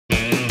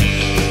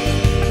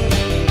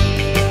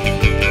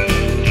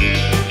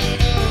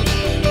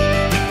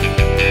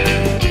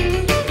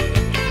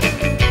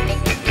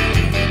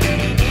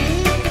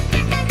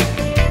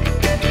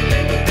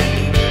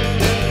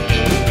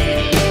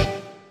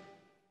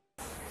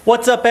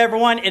What's up,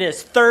 everyone? It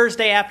is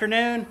Thursday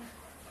afternoon.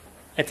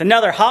 It's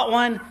another hot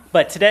one,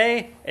 but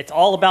today it's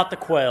all about the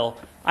quail.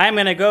 I'm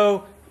gonna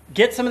go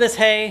get some of this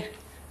hay,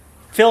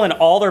 fill in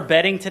all their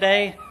bedding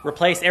today,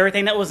 replace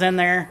everything that was in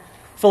there,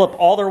 fill up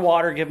all their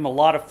water, give them a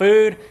lot of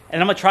food,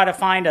 and I'm gonna try to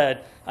find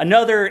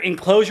another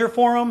enclosure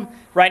for them.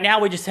 Right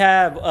now we just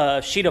have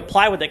a sheet of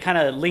plywood that kind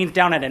of leans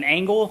down at an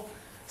angle.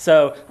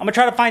 So I'm gonna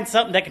try to find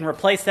something that can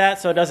replace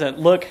that so it doesn't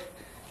look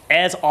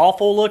as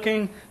awful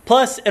looking.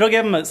 Plus, it'll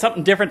give them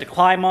something different to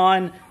climb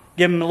on,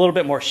 give them a little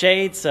bit more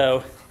shade,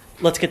 so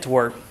let's get to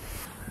work.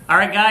 All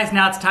right, guys,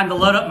 now it's time to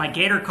load up my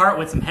gator cart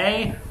with some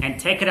hay and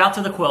take it out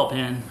to the quail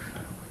pen.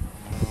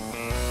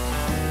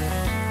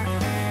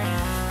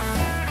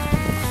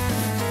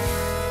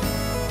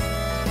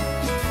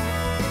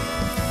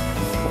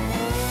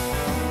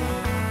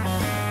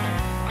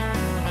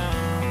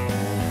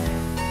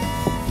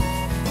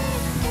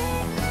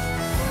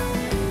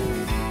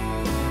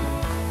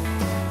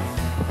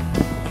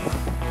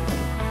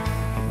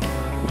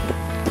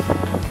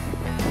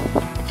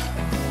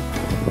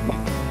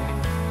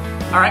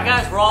 All right,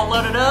 guys, we're all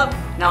loaded up.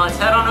 Now let's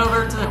head on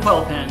over to the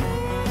quail pen.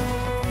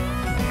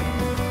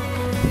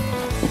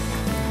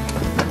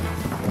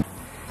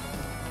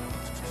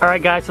 All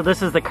right, guys, so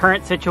this is the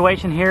current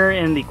situation here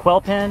in the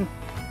quail pen.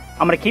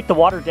 I'm gonna keep the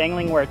water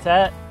dangling where it's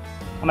at.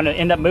 I'm gonna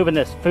end up moving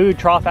this food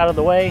trough out of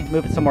the way,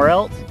 move it somewhere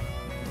else.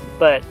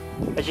 But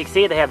as you can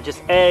see, they have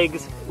just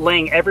eggs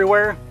laying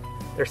everywhere.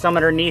 There's some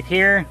underneath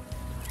here.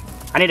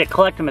 I need to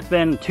collect them. It's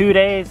been 2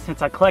 days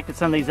since I collected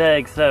some of these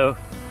eggs, so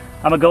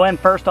I'm gonna go in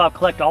first off,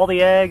 collect all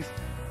the eggs.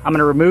 I'm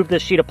gonna remove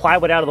this sheet of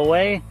plywood out of the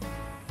way,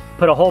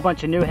 put a whole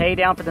bunch of new hay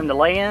down for them to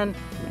lay in,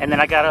 and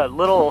then I got a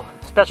little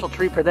special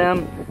tree for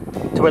them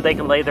to where they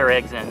can lay their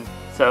eggs in.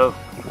 So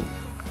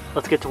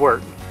let's get to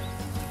work.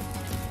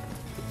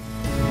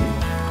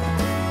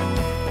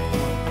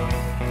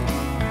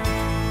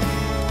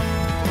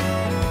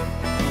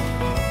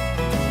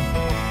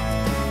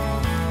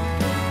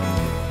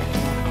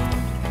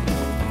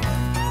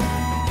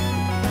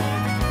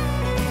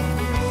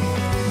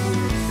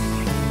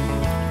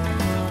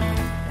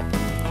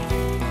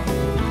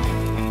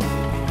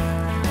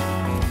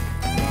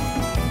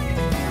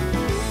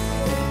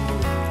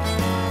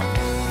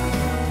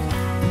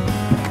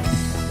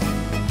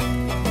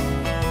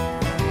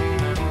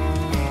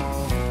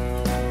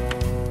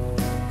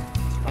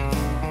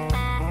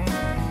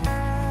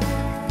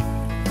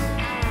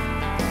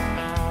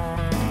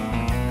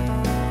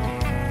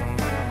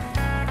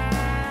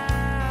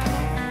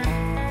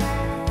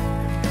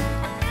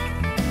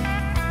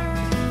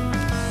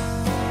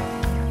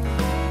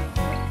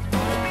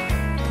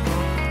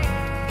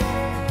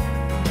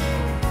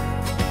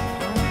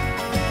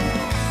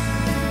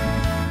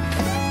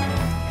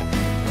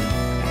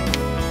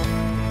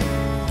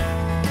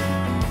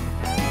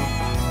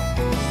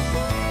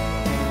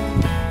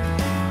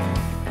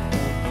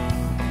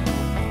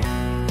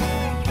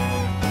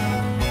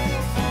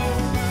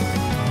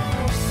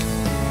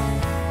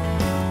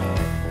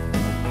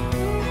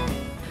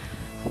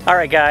 All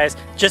right, guys,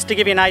 just to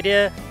give you an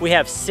idea, we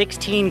have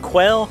 16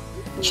 quail.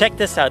 Check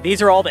this out.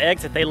 These are all the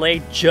eggs that they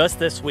laid just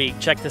this week.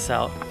 Check this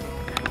out.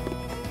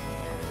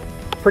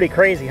 Pretty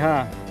crazy,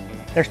 huh?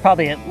 There's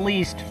probably at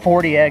least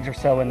 40 eggs or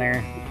so in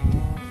there.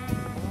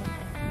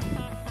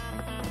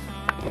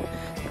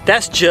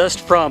 That's just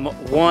from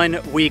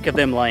 1 week of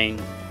them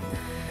laying.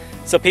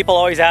 So people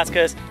always ask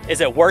us,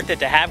 is it worth it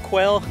to have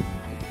quail?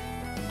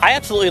 I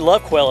absolutely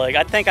love quail egg.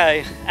 I think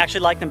I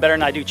actually like them better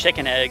than I do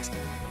chicken eggs.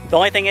 The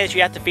only thing is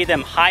you have to feed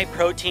them high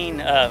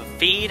protein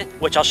feed,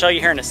 which I'll show you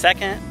here in a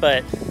second,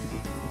 but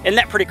isn't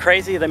that pretty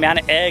crazy, the amount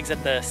of eggs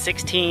that the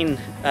 16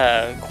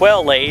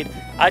 quail laid?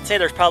 I'd say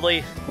there's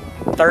probably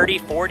 30,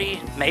 40,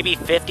 maybe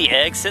 50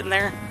 eggs sitting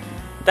there.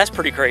 That's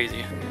pretty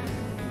crazy.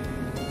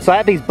 So I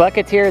have these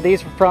buckets here.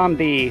 These are from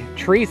the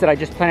trees that I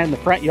just planted in the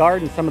front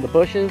yard and some of the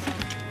bushes.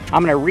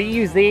 I'm gonna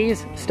reuse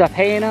these, stuff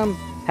hay in them,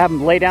 have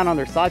them lay down on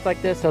their sides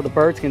like this so the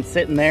birds can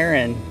sit in there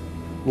and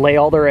lay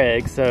all their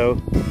eggs. So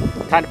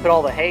time to put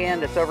all the hay in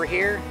that's over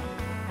here.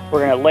 We're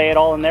gonna lay it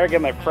all in there,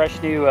 give them a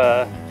fresh new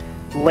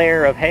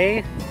layer of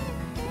hay.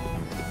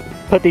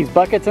 Put these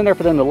buckets in there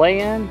for them to lay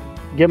in,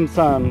 give them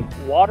some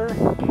water,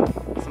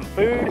 some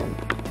food,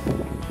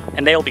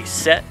 and they'll be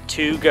set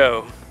to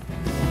go.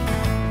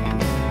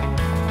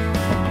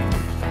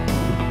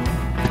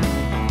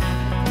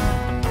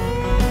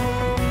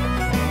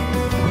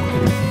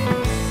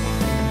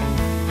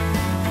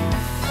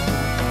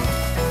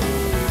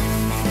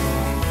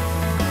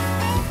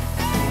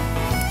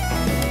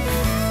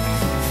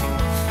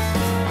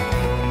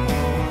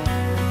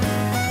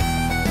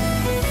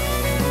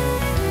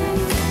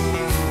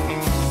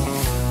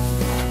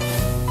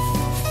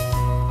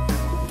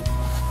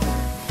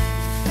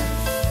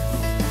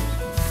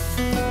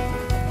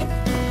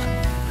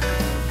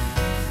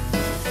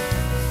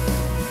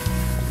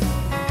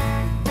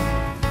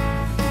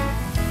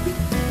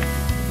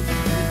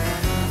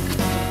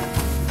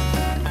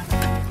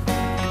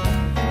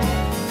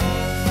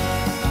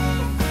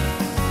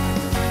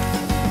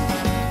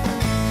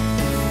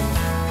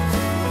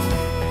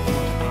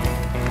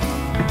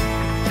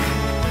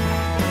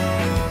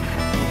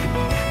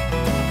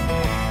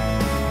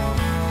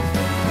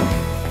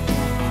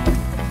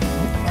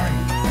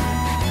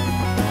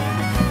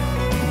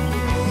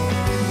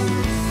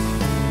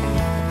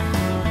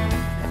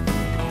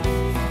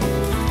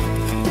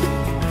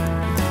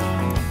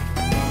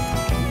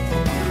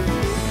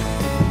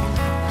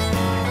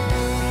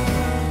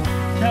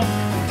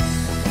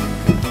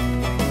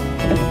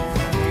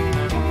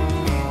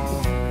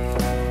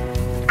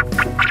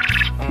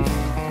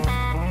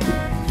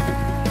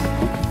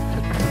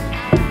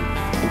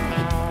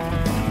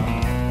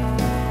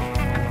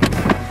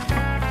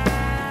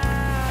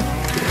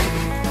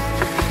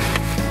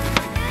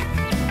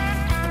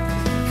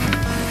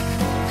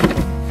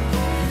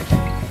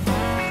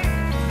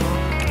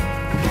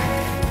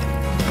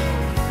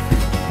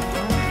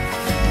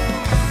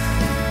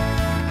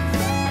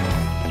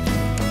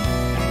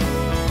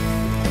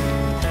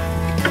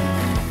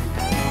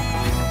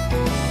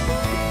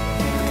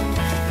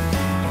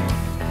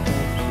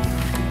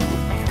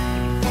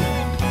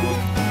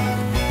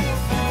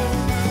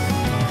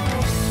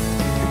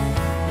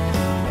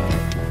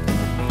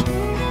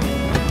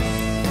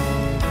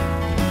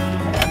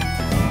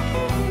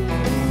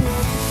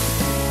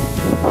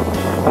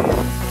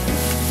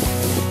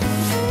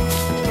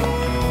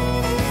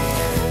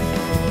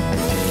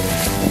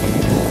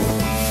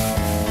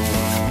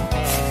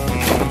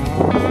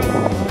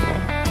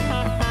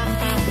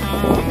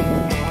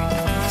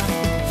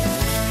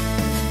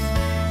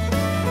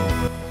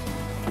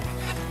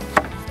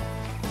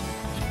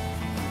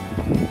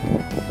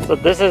 So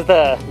this is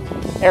the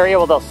area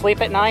where they'll sleep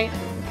at night,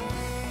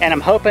 and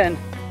I'm hoping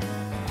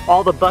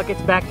all the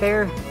buckets back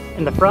there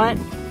in the front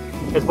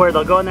is where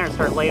they'll go in there and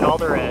start laying all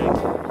their eggs.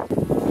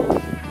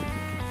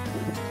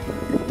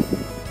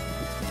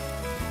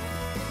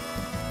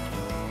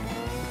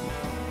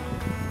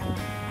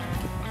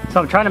 So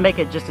I'm trying to make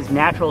it just as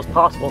natural as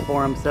possible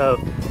for them. So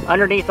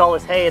underneath all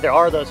this hay, there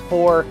are those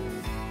 4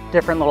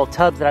 different little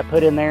tubs that I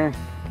put in there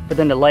for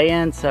them to lay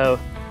in. So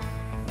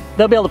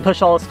they'll be able to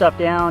push all this stuff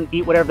down,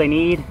 eat whatever they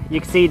need. You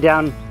can see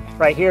down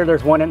right here,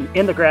 there's one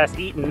in the grass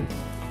eating,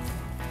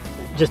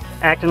 just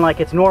acting like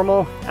it's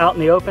normal out in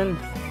the open,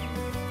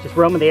 just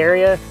roaming the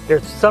area.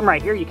 There's some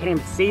right here you can't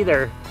even see,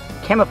 they're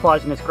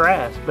camouflaging this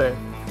grass. But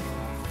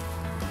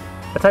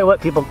I tell you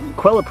what, people,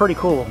 quail are pretty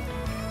cool.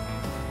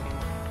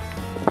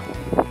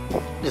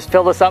 Just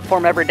fill this up for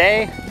them every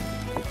day.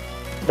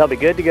 They'll be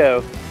good to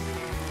go.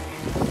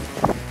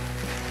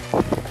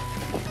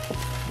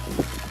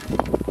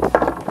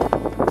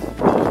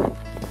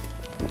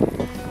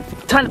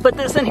 Time to put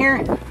this in here.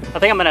 I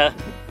think I'm gonna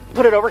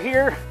put it over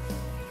here.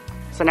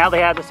 So now they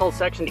have this whole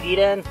section to eat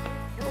in.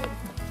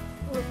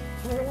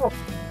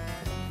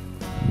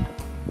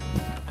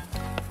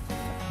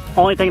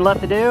 Only thing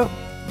left to do,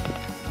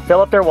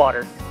 fill up their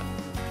water.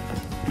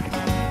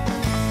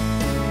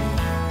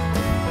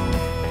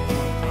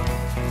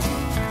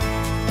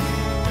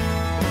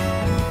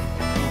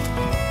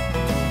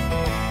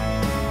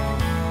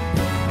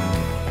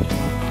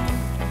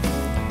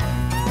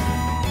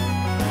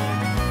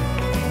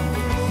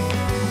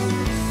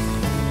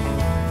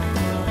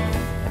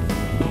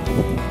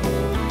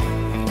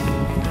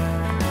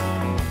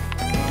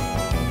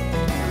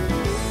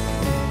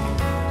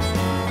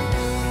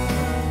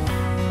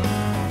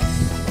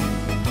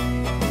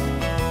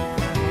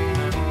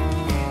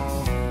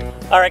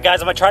 All right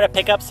guys, I'm gonna try to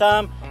pick up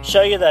some,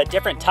 show you the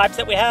different types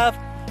that we have.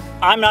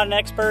 I'm not an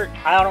expert,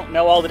 I don't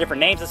know all the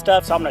different names and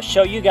stuff, so I'm gonna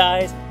show you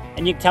guys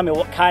and you can tell me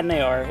what kind they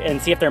are and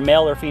see if they're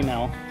male or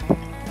female.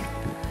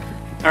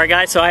 All right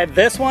guys, so I have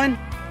this one.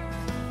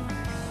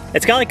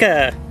 It's got like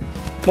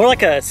more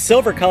like a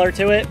silver color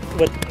to it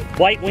with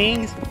white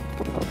wings.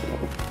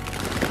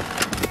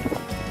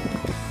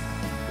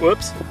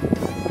 Whoops.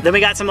 Then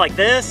we got some like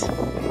this.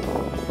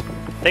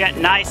 They got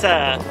nice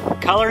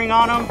coloring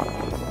on them.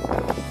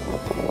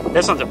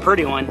 This one's a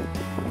pretty one.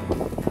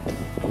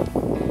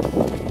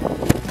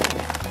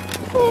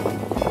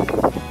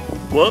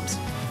 Whoops.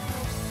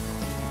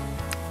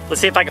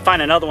 Let's see if I can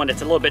find another one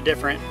that's a little bit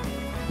different.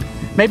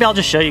 Maybe I'll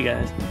just show you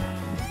guys.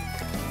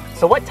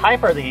 So what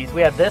type are these?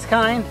 We have this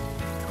kind.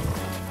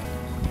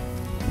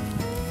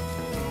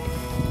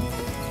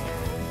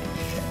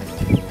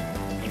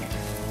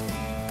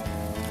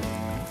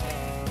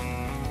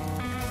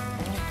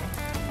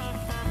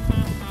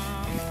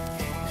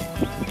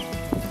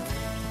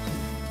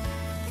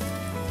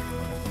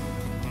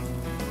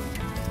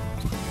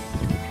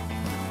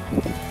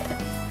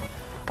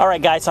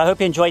 Alright guys, so I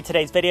hope you enjoyed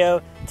today's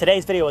video.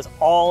 Today's video was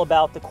all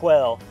about the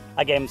quail.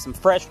 I gave them some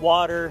fresh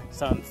water,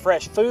 some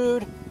fresh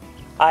food.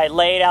 I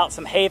laid out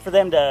some hay for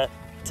them to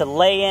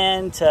lay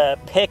in, to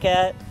pick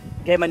at.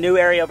 Gave them a new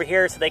area over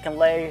here so they can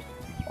lay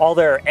all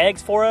their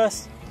eggs for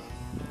us.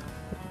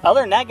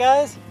 Other than that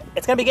guys,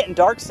 it's going to be getting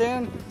dark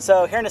soon.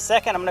 So here in a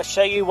second I'm going to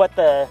show you what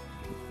the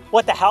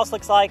house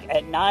looks like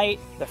at night.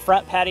 The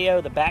front patio,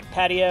 the back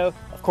patio,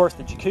 of course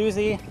the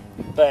jacuzzi.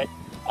 But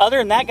other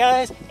than that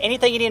guys,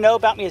 anything you need to know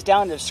about me is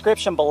down in the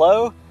description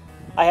below.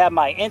 I have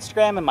my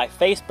Instagram and my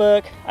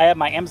Facebook. I have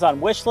my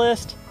Amazon wish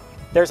list.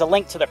 There's a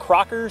link to the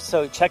Crockers,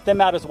 so check them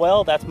out as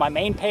well. That's my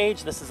main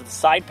page. This is the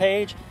side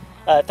page.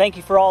 Thank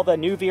you for all the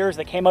new viewers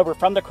that came over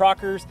from the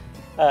Crockers.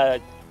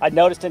 I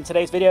noticed in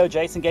today's video,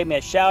 Jason gave me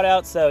a shout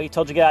out, so he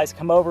told you guys to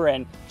come over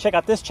and check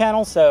out this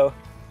channel. So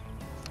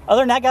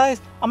other than that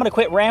guys, I'm gonna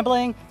quit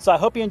rambling. So I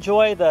hope you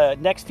enjoy the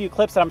next few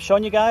clips that I'm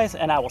showing you guys,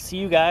 and I will see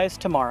you guys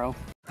tomorrow.